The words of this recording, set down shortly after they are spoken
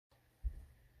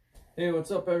Hey,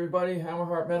 what's up everybody?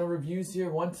 Hammerheart Metal Reviews here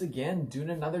once again, doing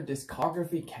another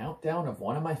discography countdown of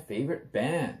one of my favorite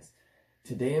bands.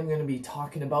 Today I'm going to be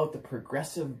talking about the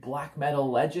progressive black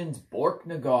metal legends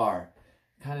Borknagar.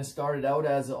 Kind of started out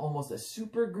as almost a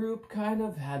super group,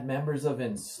 had members of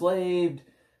Enslaved,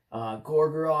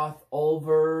 Gorgoroth,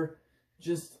 Ulver,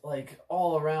 just like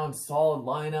all around solid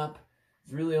lineup.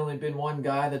 There's really only been one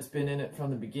guy that's been in it from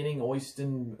the beginning,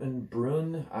 Oysten and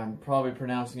Brun. I'm probably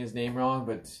pronouncing his name wrong,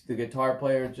 but the guitar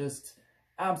player, just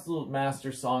absolute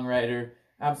master songwriter.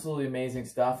 Absolutely amazing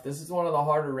stuff. This is one of the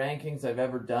harder rankings I've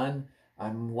ever done.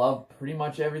 I love pretty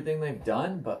much everything they've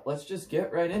done, but let's just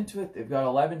get right into it. They've got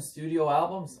 11 studio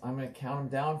albums. I'm going to count them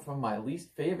down from my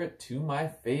least favorite to my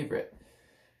favorite.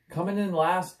 Coming in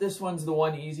last, this one's the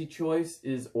one easy choice,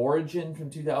 is Origin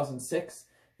from 2006.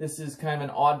 This is kind of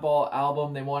an oddball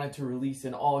album. They wanted to release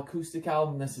an all-acoustic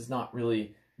album. This is not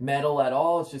really metal at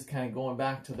all. It's just kind of going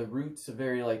back to the roots, a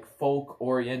very like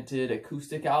folk-oriented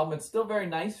acoustic album. It's still very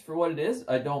nice for what it is.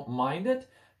 I don't mind it,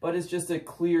 but it's just a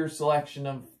clear selection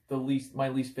of my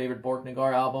least favorite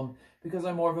Borknagar album because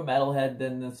I'm more of a metalhead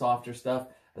than the softer stuff,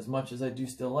 as much as I do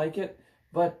still like it.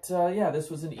 But yeah,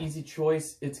 this was an easy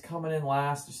choice. It's coming in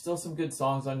last. There's still some good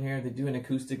songs on here. They do an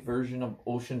acoustic version of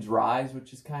Ocean's Rise,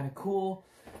 which is kind of cool.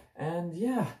 And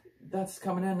yeah, that's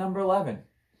coming in at number 11.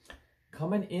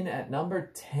 Coming in at number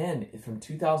 10 from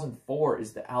 2004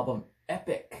 is the album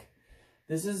Epic.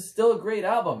 This is still a great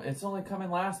album. It's only coming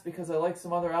last because I like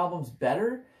some other albums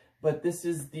better. But this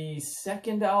is the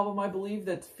second album, I believe,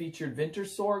 that featured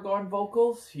Wintersorg on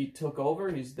vocals. He took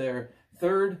over. He's their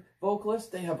third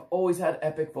vocalist. They have always had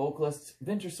epic vocalists.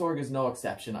 Wintersorg is no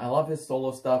exception. I love his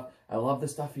solo stuff. I love the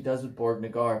stuff he does with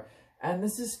Borknagar. And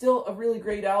this is still a really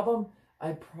great album.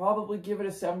 I'd probably give it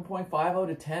a 7.5 out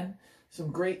of 10.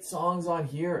 Some great songs on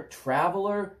here.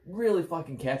 Traveler, really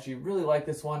fucking catchy. Really like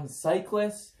this one.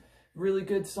 Cyclist, really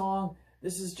good song.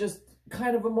 This is just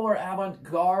kind of a more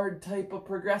avant-garde type of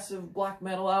progressive black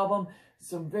metal album.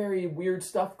 Some very weird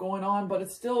stuff going on, but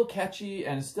it's still catchy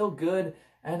and it's still good.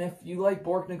 And if you like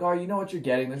Borknagar, you know what you're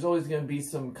getting. There's always going to be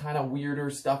some kind of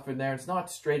weirder stuff in there. It's not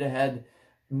straight ahead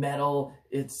metal.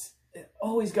 It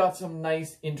always got some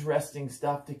nice, interesting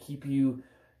stuff to keep you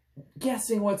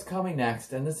guessing what's coming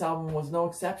next. And this album was no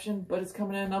exception, but it's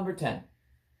coming in at number 10.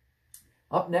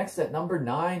 Up next at number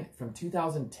 9 from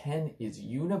 2010 is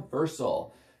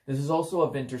Universal. This is also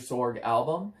a Wintersorg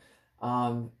album.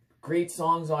 Great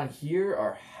songs on here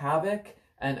are Havoc.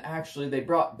 And actually, they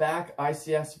brought back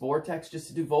ICS Vortex just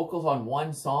to do vocals on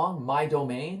one song, My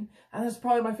Domain. And that's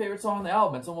probably my favorite song on the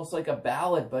album. It's almost like a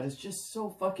ballad, but it's just so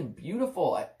fucking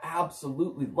beautiful. I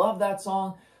absolutely love that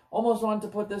song. Almost wanted to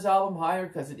put this album higher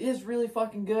because it is really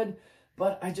fucking good.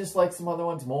 But I just like some other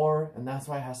ones more, and that's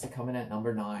why it has to come in at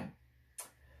number 9.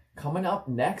 Coming up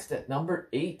next at number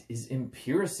 8 is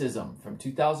Empiricism from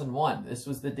 2001. This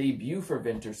was the debut for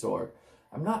Wintersorg.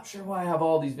 I'm not sure why I have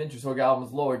all these Wintersorg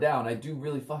albums lower down. I do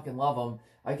really fucking love them.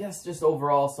 I guess just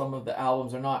overall some of the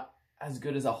albums are not as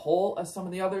good as a whole as some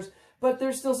of the others. But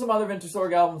there's still some other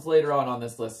Wintersorg albums later on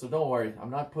this list, so don't worry. I'm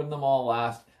not putting them all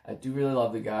last. I do really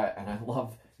love the guy, and I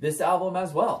love this album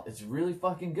as well. It's really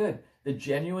fucking good. The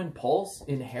Genuine Pulse,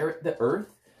 Inherit the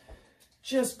Earth.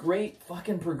 Just great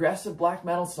fucking progressive black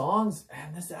metal songs.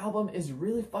 And this album is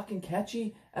really fucking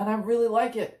catchy, and I really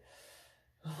like it.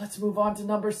 Let's move on to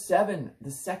number 7,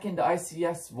 the second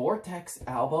ICS Vortex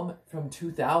album from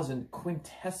 2000,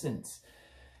 Quintessence.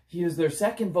 He is their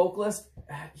second vocalist.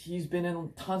 He's been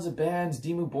in tons of bands,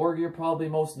 Dimmu Borgir probably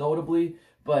most notably,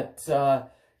 but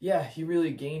yeah, he really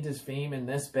gained his fame in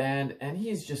this band, and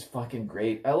he's just fucking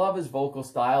great. I love his vocal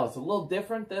style. It's a little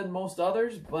different than most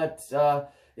others, but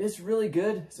it's really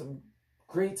good. Some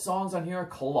great songs on here,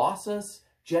 Colossus,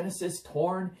 Genesis,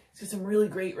 Torn. He's got some really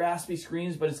great raspy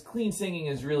screams, but his clean singing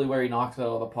is really where he knocks it out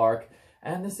of the park.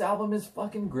 And this album is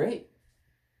fucking great.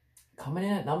 Coming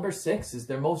in at number 6 is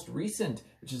their most recent,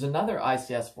 which is another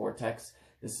ICS Vortex.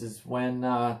 This is when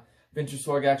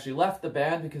Wintersorg actually left the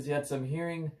band because he had some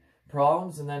hearing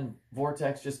problems, and then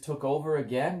Vortex just took over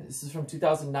again. This is from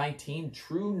 2019,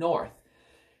 True North.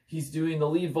 He's doing the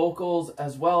lead vocals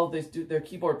as well. Their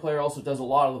keyboard player also does a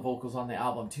lot of the vocals on the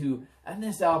album too. And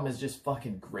this album is just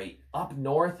fucking great. Up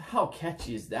North, how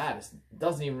catchy is that? It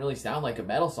doesn't even really sound like a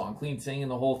metal song. Clean singing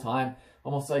the whole time.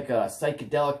 Almost like a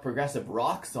psychedelic progressive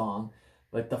rock song.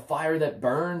 But The Fire That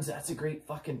Burns, that's a great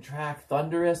fucking track.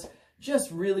 Thunderous,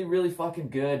 just really, really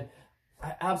fucking good.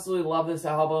 I absolutely love this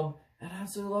album. And I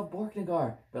absolutely love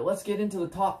Borknagar. But let's get into the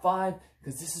top 5,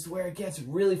 because this is where it gets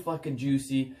really fucking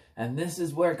juicy. And this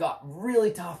is where it got really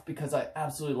tough, because I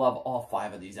absolutely love all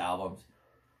 5 of these albums.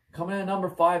 Coming in at number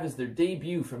 5 is their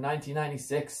debut from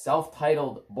 1996,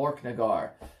 self-titled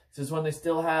Borknagar. This is when they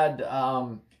still had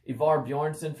Ivar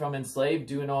Bjornsson from Enslaved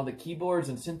doing all the keyboards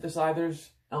and synthesizers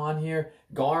on here.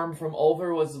 Garm from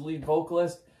Over was the lead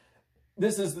vocalist.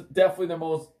 This is definitely their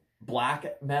most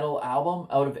black metal album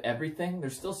out of everything.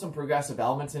 There's still some progressive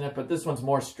elements in it, but this one's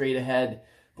more straight ahead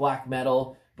black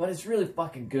metal. But it's really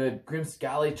fucking good.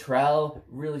 Grimskalle Trell,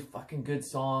 really fucking good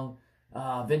song.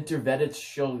 Vintervedets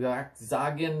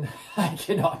Zagen. I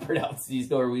cannot pronounce these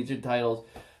Norwegian titles.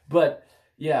 But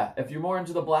yeah, if you're more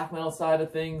into the black metal side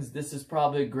of things, this is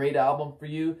probably a great album for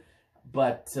you.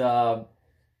 But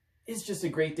it's just a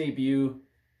great debut.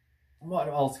 What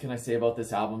else can I say about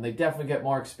this album? They definitely get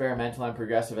more experimental and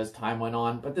progressive as time went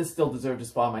on, but this still deserved a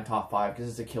spot in my top 5 because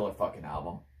it's a killer fucking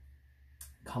album.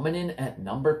 Coming in at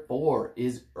number 4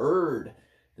 is Erd.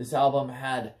 This album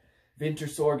had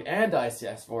Vintersorg and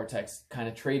ICS Vortex kind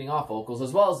of trading off vocals,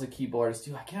 as well as the keyboardist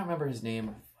too. I can't remember his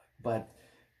name, but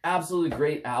absolutely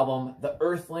great album. The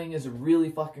Earthling is a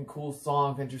really fucking cool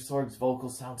song. Vintersorg's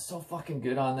vocals sound so fucking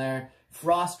good on there.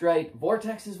 Frostrite,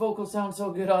 Vortex's vocals sound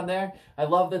so good on there. I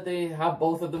love that they have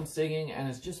both of them singing, and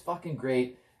it's just fucking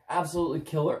great. Absolutely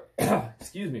killer,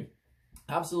 excuse me,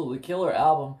 absolutely killer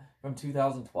album from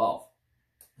 2012.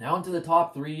 Now into the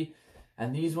top 3,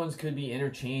 and these ones could be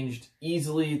interchanged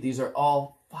easily. These are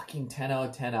all fucking 10 out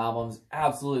of 10 albums.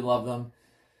 Absolutely love them.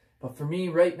 But for me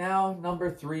right now, number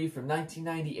 3 from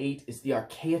 1998 is The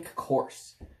Archaic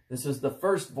Course. This was the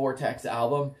first Vortex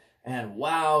album, and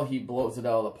wow, he blows it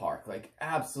out of the park. Like,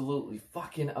 absolutely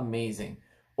fucking amazing.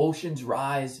 Oceans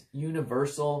Rise,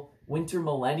 Universal, Winter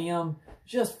Millennium,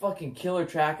 just fucking killer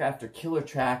track after killer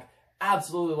track.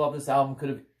 Absolutely love this album. Could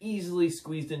have easily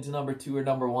squeezed into number 2 or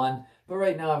number 1, but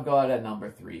right now I've got it at number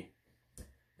 3.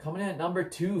 Coming in at number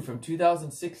 2 from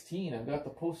 2016, I've got the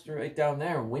poster right down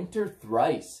there, Winter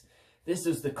Thrice. This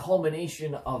is the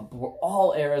culmination of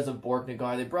all eras of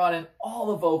Borknagar. They brought in all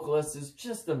the vocalists. It's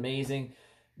just amazing.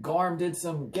 Garm did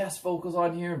some guest vocals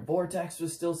on here. Vortex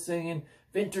was still singing.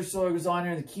 Vintersorg was on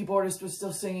here. The keyboardist was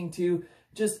still singing too.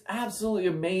 Just absolutely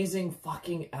amazing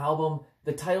fucking album.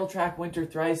 The title track, Winter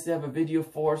Thrice, they have a video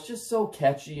for. It's just so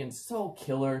catchy and so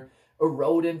killer.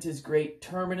 Erodent is great.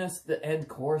 Terminus, the end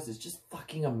chorus, is just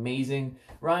fucking amazing.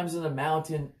 Rhymes in the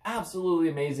Mountain, absolutely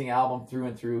amazing album through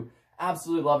and through.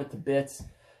 Absolutely love it to bits.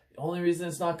 The only reason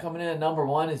it's not coming in at number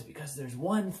 1 is because there's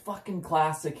one fucking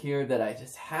classic here that I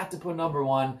just had to put number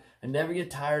 1. I never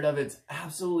get tired of it. It's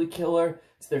absolutely killer.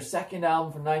 It's their second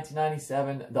album from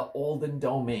 1997, The Olden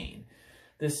Domain.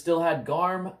 This still had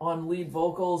Garm on lead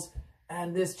vocals,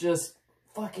 and this just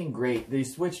fucking great. They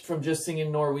switched from just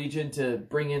singing Norwegian to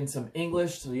bring in some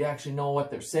English so you actually know what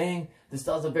they're saying. This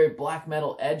does a very black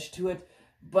metal edge to it.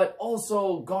 But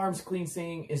also, Garm's clean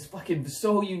singing is fucking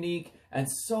so unique and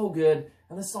so good.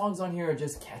 And the songs on here are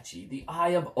just catchy. The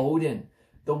Eye of Odin,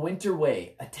 The Winter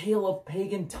Way, A Tale of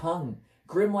Pagan Tongue,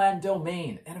 Grimland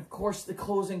Domain, and of course the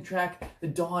closing track, The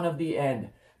Dawn of the End.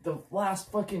 The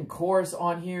last fucking chorus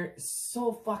on here is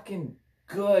so fucking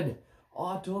good.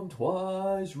 Autumn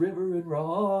twice, river and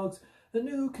rocks, the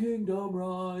new kingdom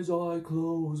rise, I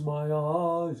close my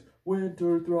eyes.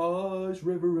 Winter thrice,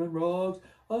 river and rocks,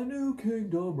 a new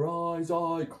kingdom rise,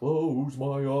 I close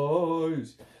my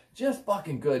eyes. Just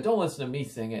fucking good. Don't listen to me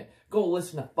sing it. Go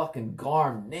listen to fucking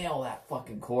Garm nail that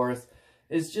fucking chorus.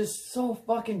 It's just so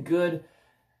fucking good.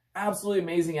 Absolutely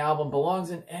amazing album.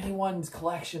 Belongs in anyone's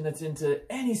collection that's into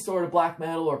any sort of black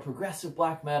metal or progressive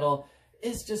black metal.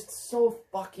 It's just so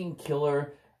fucking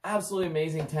killer. Absolutely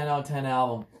amazing 10 out of 10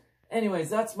 album. Anyways,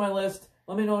 that's my list.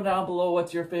 Let me know down below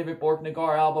what's your favorite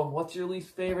Borknagar album. What's your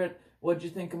least favorite? What'd you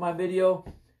think of my video?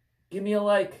 Give me a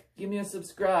like. Give me a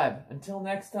subscribe. Until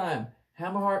next time,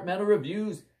 Hammerheart Metal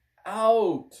Reviews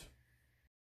out.